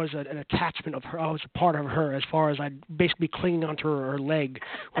was an attachment of her. I was a part of her, as far as I'd basically clinging onto her leg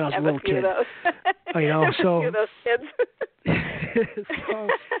when I was a little kid. So a few of those kids. So,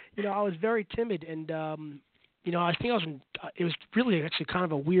 I was very timid, and I think it was really actually kind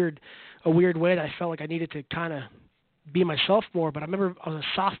of a weird way that I felt like I needed to kind of be myself more. But I remember I was a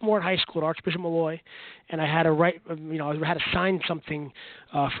sophomore in high school at Archbishop Malloy, and I had to write, I had to sign something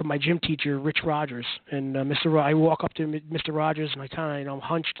from my gym teacher, Rich Rogers. And I walk up to Mr. Rogers, and I kind of, I'm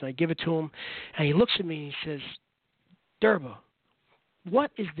hunched, and I give it to him, and he looks at me and he says, "Derba,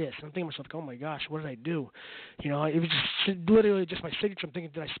 what is this?" And I'm thinking to myself, "Oh my gosh, what did I do?" It was just literally just my signature. I'm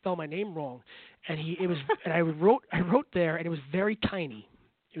thinking, did I spell my name wrong? And I wrote there, and it was very tiny.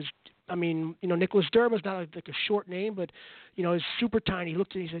 It was, Nicholas Derba is not like a short name, but it's super tiny. He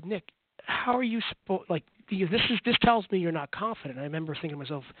looked at me and he said, "Nick, how are you supposed, this tells me you're not confident." And I remember thinking to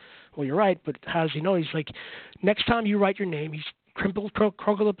myself, well, you're right, but how does he know? He's like, next time you write your name, he's crumpled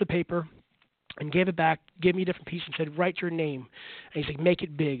up the paper and gave it back, gave me a different piece and said, "Write your name." And he's like, "Make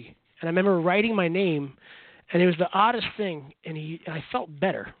it big." And I remember writing my name, and it was the oddest thing, and I felt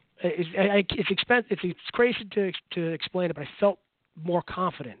better. It's crazy to explain it, but I felt more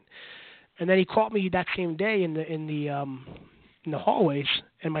confident. And then he caught me that same day in the hallways,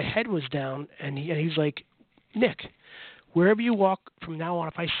 and my head was down, and he's like, "Nick, wherever you walk from now on,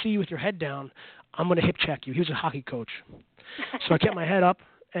 if I see you with your head down, I'm going to hip check you." He was a hockey coach. So I kept my head up,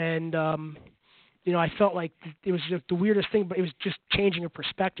 and I felt like it was the weirdest thing, but it was just changing a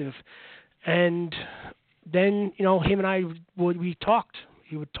perspective. And then, him and I, we talked.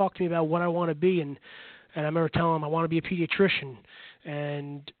 He would talk to me about what I want to be, and I remember telling him I want to be a pediatrician,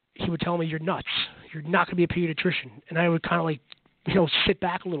 and he would tell me, "You're nuts. You're not going to be a pediatrician." And I would kind of sit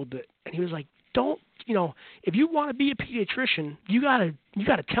back a little bit, and he was like, "Don't, if you want to be a pediatrician, you gotta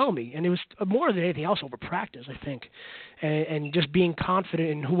tell me." And it was more than anything else over practice, I think, and just being confident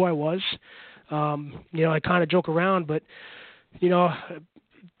in who I was. I kind of joke around, but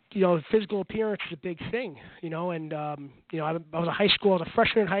physical appearance is a big thing, and I was I was a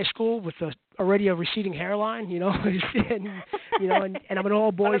freshman in high school with already a receding hairline, and I'm an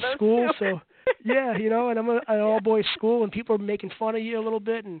all boys school, so yeah, and I'm an all boys school, and people are making fun of you a little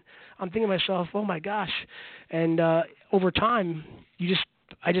bit, and I'm thinking to myself, oh my gosh, and over time,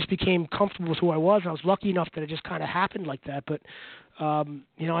 I just became comfortable with who I was. I was lucky enough that it just kind of happened like that, but I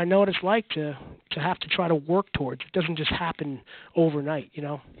know what it's like to have to try to work towards. It doesn't just happen overnight,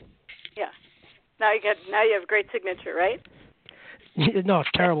 Yeah. Now you have a great signature, right? No, it's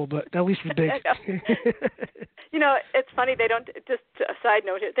terrible, but at least it's big. It's funny, they don't, just a side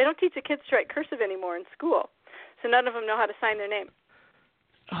note here, they don't teach the kids to write cursive anymore in school, so none of them know how to sign their name.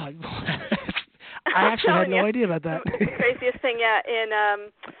 I actually had no idea about that. The craziest thing, in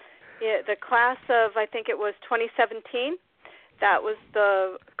the class of, I think it was 2017, that was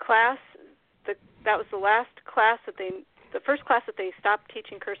the class, that was the last class the first class that they stopped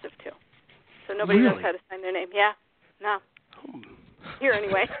teaching cursive to. So nobody knows how to sign their name. Yeah, no. Here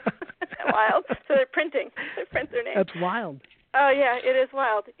anyway. Wild. So they print their name. That's wild. Oh yeah, it is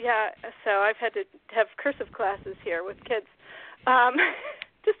wild. Yeah. So I've had to have cursive classes here with kids.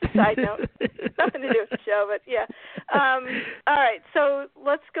 Just a side note, nothing to do with the show, but yeah. All right, so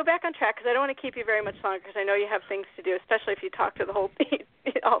let's go back on track because I don't want to keep you very much longer because I know you have things to do, especially if you talk to the whole team,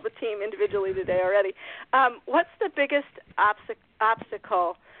 all the team individually today already. What's the biggest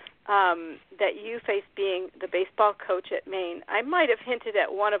obstacle that you face being the baseball coach at Maine? I might have hinted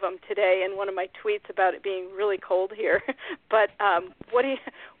at one of them today in one of my tweets about it being really cold here, but what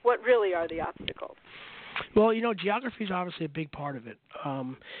really are the obstacles? Well, geography is obviously a big part of it,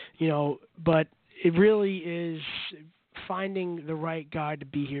 but it really is finding the right guy to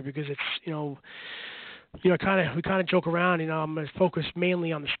be here because it's, we kind of joke around. I'm going to focus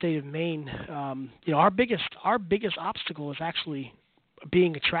mainly on the state of Maine. Our biggest obstacle is actually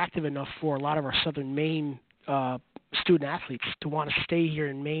being attractive enough for a lot of our Southern Maine student athletes to want to stay here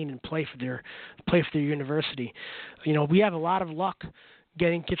in Maine and play for their university. We have a lot of luck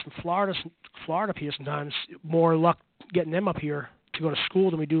getting kids from Florida up here sometimes, more luck getting them up here to go to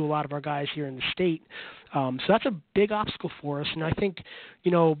school than we do a lot of our guys here in the state. So that's a big obstacle for us. And I think,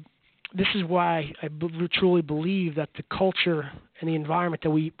 this is why I truly believe that the culture and the environment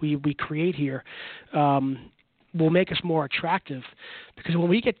that we create here will make us more attractive. Because when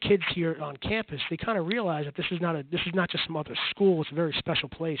we get kids here on campus, they kind of realize that this is not just some other school. It's a very special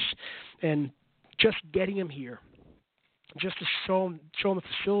place, and just getting them here, just to show them the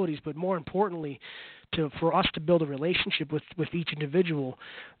facilities, but more importantly, for us to build a relationship with each individual,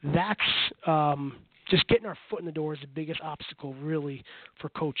 that's just getting our foot in the door is the biggest obstacle, really, for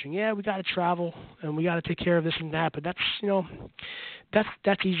coaching. Yeah, we got to travel and we got to take care of this and that, but that's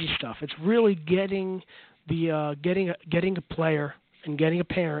easy stuff. It's really getting a player and getting a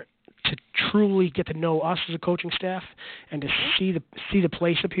parent to truly get to know us as a coaching staff and to see the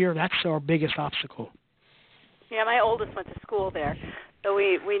place up here. That's our biggest obstacle. Yeah, my oldest went to school there, so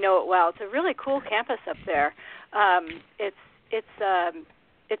we know it well. It's a really cool campus up there.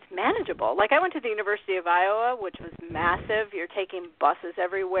 It's manageable. Like, I went to the University of Iowa, which was massive. You're taking buses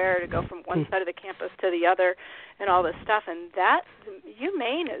everywhere to go from one side of the campus to the other, and all this stuff. And that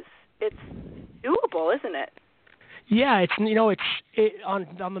UMaine it's doable, isn't it? Yeah, it's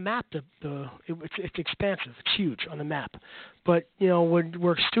on the map. It's expansive. It's huge on the map. But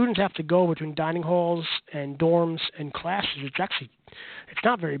where students have to go between dining halls and dorms and classes, it's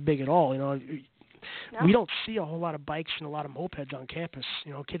not very big at all. No. We don't see a whole lot of bikes and a lot of mopeds on campus.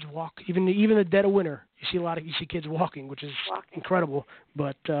 Kids walk. Even the dead of winter, you see kids walking, which is incredible.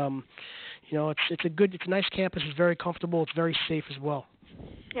 But it's a nice campus. It's very comfortable. It's very safe as well.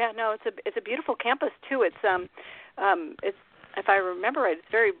 Yeah, no, it's a beautiful campus too. It's if I remember right, it's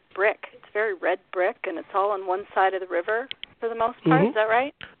very brick. It's very red brick, and it's all on one side of the river for the most part. Mm-hmm. Is that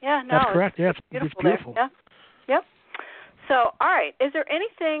right? Yeah, no, that's correct. It's beautiful. Yeah. Yep. So, all right. Is there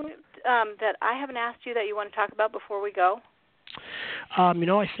anything that I haven't asked you that you want to talk about before we go? I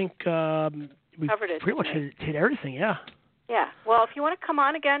think we covered it. Pretty much hit everything. Yeah. Yeah. Well, if you want to come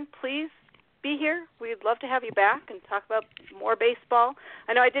on again, please be here. We'd love to have you back and talk about more baseball.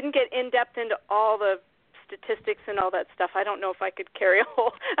 I know I didn't get in depth into all the statistics and all that stuff. I don't know if I could carry a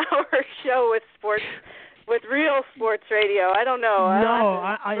whole hour show with sports, with real sports radio. I don't know.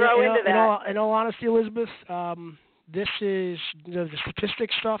 In all honesty, Elizabeth, this is the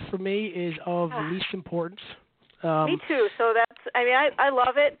statistics stuff for me is of the least importance. Me too. So I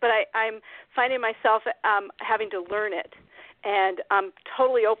love it, but I'm finding myself having to learn it. And I'm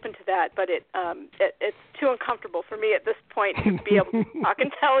totally open to that, but it's too uncomfortable for me at this point to be able to talk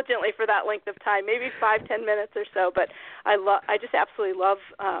intelligently for that length of time, maybe 5-10 minutes or so. But I just absolutely love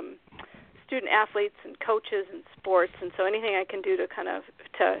student athletes and coaches and sports, and so anything I can do to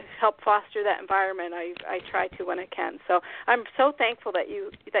help foster that environment, I try to when I can. So I'm so thankful that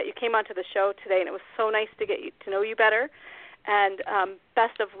you came onto the show today, and it was so nice to get to know you better. And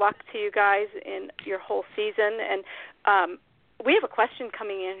best of luck to you guys in your whole season. And we have a question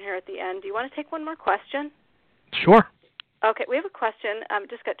coming in here at the end. Do you want to take one more question? Sure. Okay, we have a question.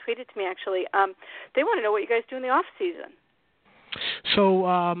 Just got tweeted to me, actually. They want to know what you guys do in the off season.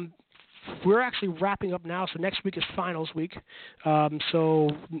 So we're actually wrapping up now. So next week is finals week. Next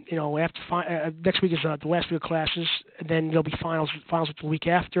week is the last week of classes, and then there'll be finals the week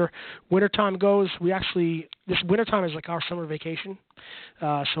after. Wintertime goes. This wintertime is like our summer vacation.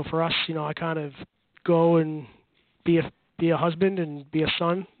 So for us, I kind of go and be a husband and be a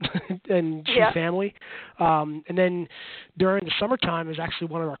son and see family. And then during the summertime is actually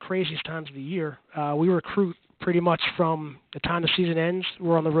one of our craziest times of the year. We recruit pretty much from the time the season ends.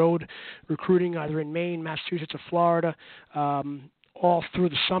 We're on the road recruiting either in Maine, Massachusetts, or Florida, all through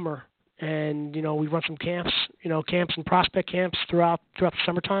the summer. And, we run some camps and prospect camps throughout the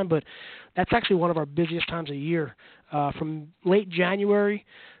summertime. But that's actually one of our busiest times of the year. From late January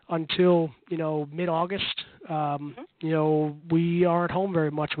until, mid-August, we aren't home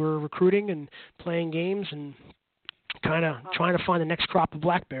very much. We're recruiting and playing games and kind of trying to find the next crop of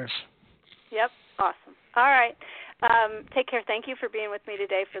black bears. Yep, awesome. All right. Take care. Thank you for being with me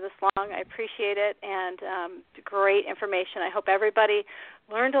today for this long. I appreciate it, and great information. I hope everybody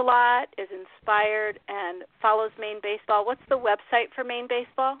learned a lot, is inspired, and follows Maine Baseball. What's the website for Maine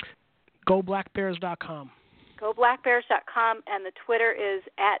Baseball? GoBlackBears.com. GoBlackBears.com, and the Twitter is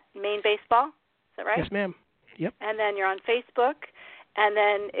 @MaineBaseball. Is that right? Yes, ma'am. Yep. And then you're on Facebook. And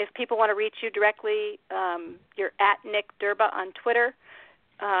then if people want to reach you directly, you're @Nick Derba on Twitter.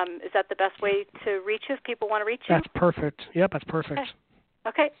 Is that the best way to reach you if people want to reach you? That's perfect. Yep, that's perfect.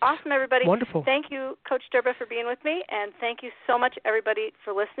 Okay, awesome, everybody. Wonderful. Thank you, Coach Derba, for being with me, and thank you so much, everybody,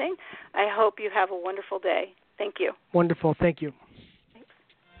 for listening. I hope you have a wonderful day. Thank you. Wonderful. Thank you.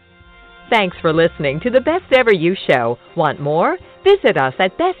 Thanks for listening to the Best Ever You Show. Want more? Visit us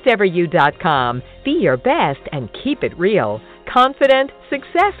at besteveryou.com. Be your best and keep it real. confident,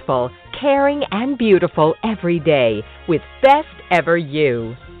 successful, caring, and beautiful every day with Best Ever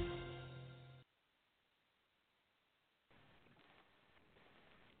You.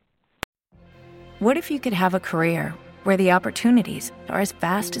 What if you could have a career where the opportunities are as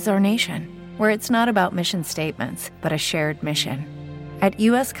vast as our nation, where it's not about mission statements, but a shared mission? At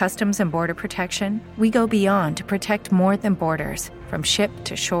U.S. Customs and Border Protection, we go beyond to protect more than borders. From ship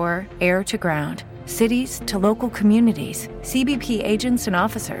to shore, air to ground, cities to local communities, CBP agents and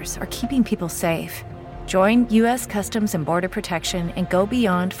officers are keeping people safe. Join U.S. Customs and Border Protection and go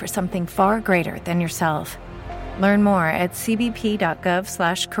beyond for something far greater than yourself. Learn more at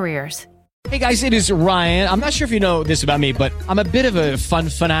cbp.gov/careers. Hey guys, it is Ryan. I'm not sure if you know this about me, but I'm a bit of a fun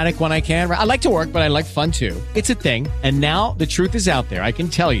fanatic when I can. I like to work, but I like fun too. It's a thing. And now the truth is out there. I can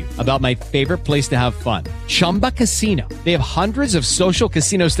tell you about my favorite place to have fun. Chumba Casino. They have hundreds of social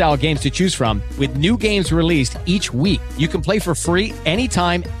casino style games to choose from with new games released each week. You can play for free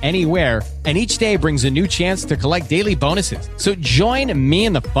anytime, anywhere. And each day brings a new chance to collect daily bonuses. So join me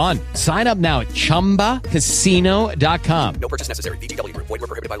in the fun. Sign up now at ChumbaCasino.com. No purchase necessary. VGW Group. Void where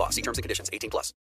prohibited by law. See terms and conditions. 18+.